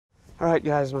All right,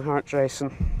 guys, my heart's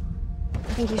racing. I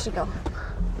think you should go.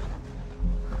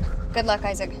 Good luck,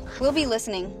 Isaac. We'll be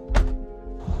listening.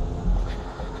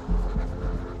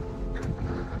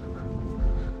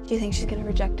 Do you think she's gonna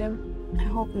reject him? I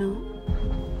hope not.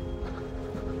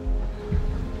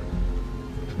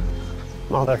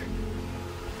 Mother.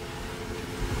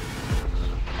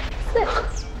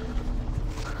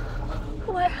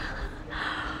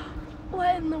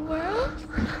 What in the world?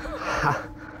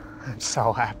 I'm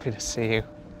so happy to see you.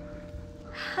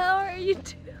 How are you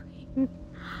doing?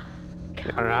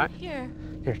 Come All right? here.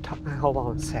 Here, hold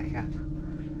on a second.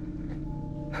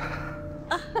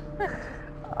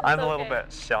 I'm a little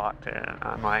bit shocked, and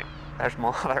I'm like, there's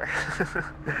Mother.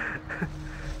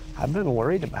 I've been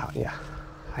worried about you.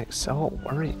 Like, so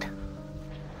worried.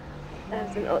 I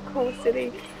was in Oklahoma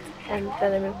City, and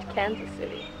then I moved to Kansas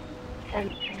City.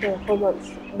 And spent a whole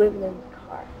month living in the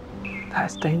car.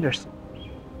 That's dangerous.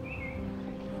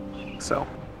 So,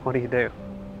 what do?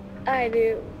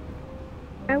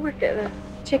 I worked at a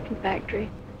chicken factory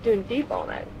doing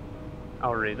deboning.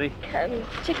 Oh, really? Cutting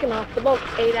chicken off the bone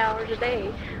 8 hours a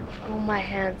day. Oh, my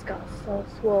hands got so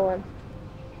swollen.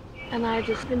 And I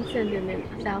just been sending in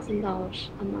 $1,000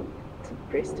 a month to the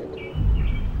priesthood.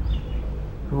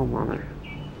 Oh, Mother.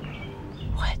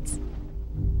 What?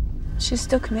 She's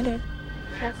still committed.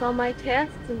 Pass all my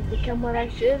tests and become what I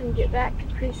should and get back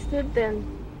to priesthood, then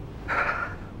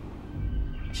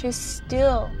she's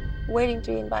still waiting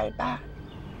to be invited back.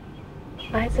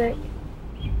 Isaac,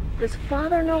 does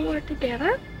Father know we're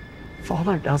together?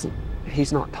 Father doesn't.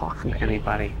 He's not talking to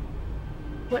anybody.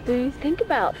 What do you think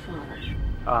about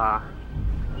Father?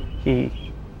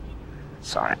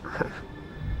 Sorry.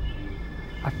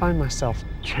 I find myself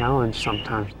challenged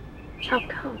sometimes. How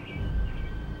come?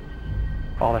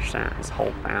 Father sent his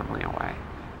whole family away.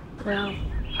 Well,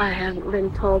 I haven't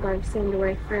been told I'm sent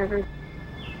away forever.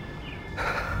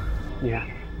 Yeah.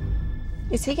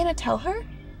 Is he gonna tell her?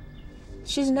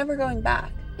 She's never going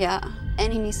back. Yeah,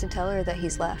 and he needs to tell her that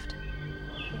he's left.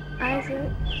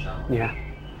 Isaac, Yeah.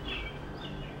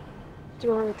 do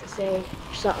you want me to say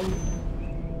something?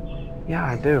 Yeah,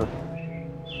 I do.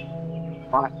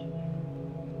 What?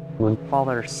 When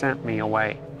Father sent me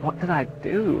away, what did I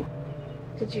do?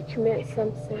 Did you commit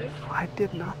some sin? I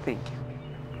did nothing.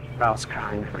 But I was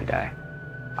crying every day.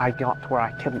 I got to where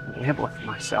I couldn't live with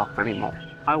myself anymore.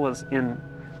 I was in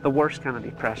the worst kind of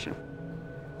depression.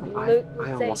 I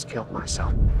almost killed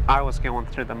myself. I was going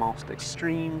through the most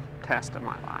extreme test of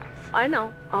my life. I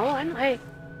know. Oh, I know. Hey,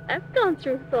 I've gone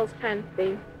through those kind of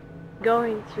things.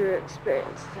 Going through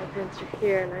experiences I've been through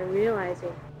here, and I'm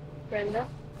realizing, Brenda,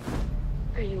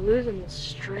 are you losing the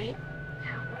strength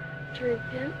to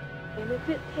repent? And if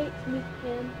it takes me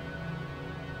 10,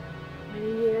 20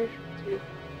 years to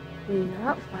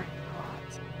renounce my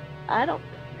thoughts, I don't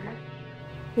care.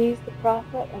 He's the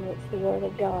prophet, and it's the word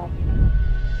of God.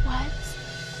 What?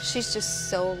 She's just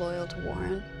so loyal to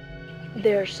Warren.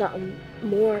 There's something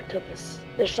more to this.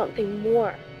 There's something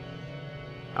more.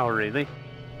 Oh, really?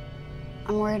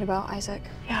 I'm worried about Isaac.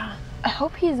 Yeah. I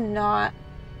hope he's not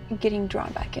getting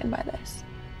drawn back in by this.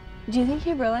 Do you think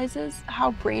he realizes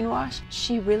how brainwashed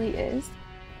she really is?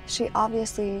 She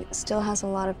obviously still has a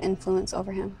lot of influence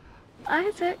over him.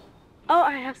 Isaac, oh,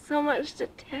 I have so much to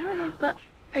tell you, but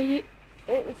is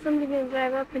somebody gonna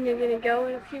drive up and you're gonna go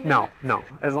in a few minutes? No.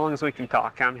 As long as we can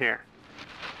talk, I'm here.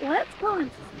 Let's go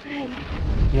inside.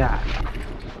 Yeah.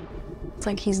 It's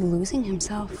like he's losing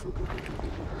himself.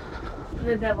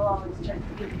 The devil always tries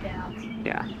to get down.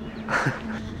 Yeah.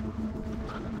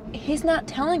 He's not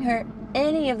telling her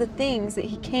any of the things that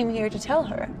he came here to tell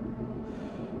her.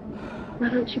 Why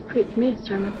don't you preach me a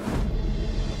sermon?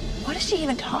 What is she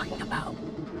even talking about?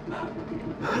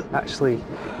 Actually,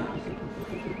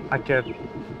 I could.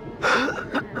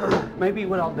 Maybe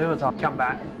what I'll do is I'll come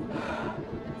back.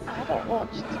 I don't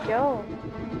want you to go.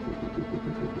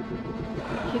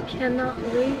 You cannot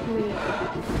leave me.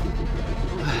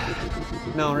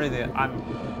 No, really,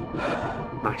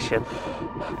 I should.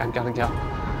 I've gotta go.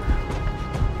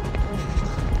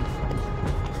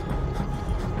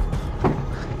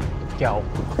 Go.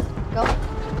 Go.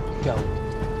 Go.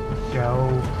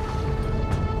 Go.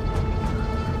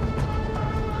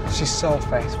 She's so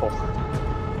faithful.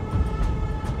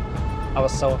 I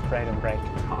was so afraid of breaking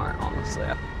her heart, honestly.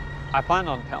 I planned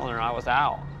on telling her I was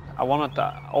out. I wanted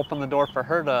to open the door for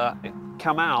her to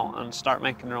come out and start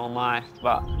making her own life,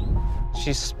 but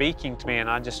she's speaking to me and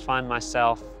I just find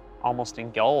myself almost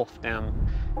engulfed, and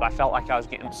I felt like I was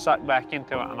getting sucked back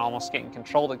into it and almost getting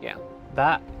controlled again.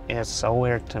 That is so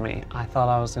weird to me. I thought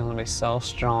I was gonna be so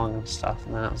strong and stuff,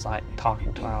 and then I was like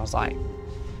talking to her, I was like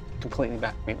completely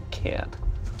back to being a kid.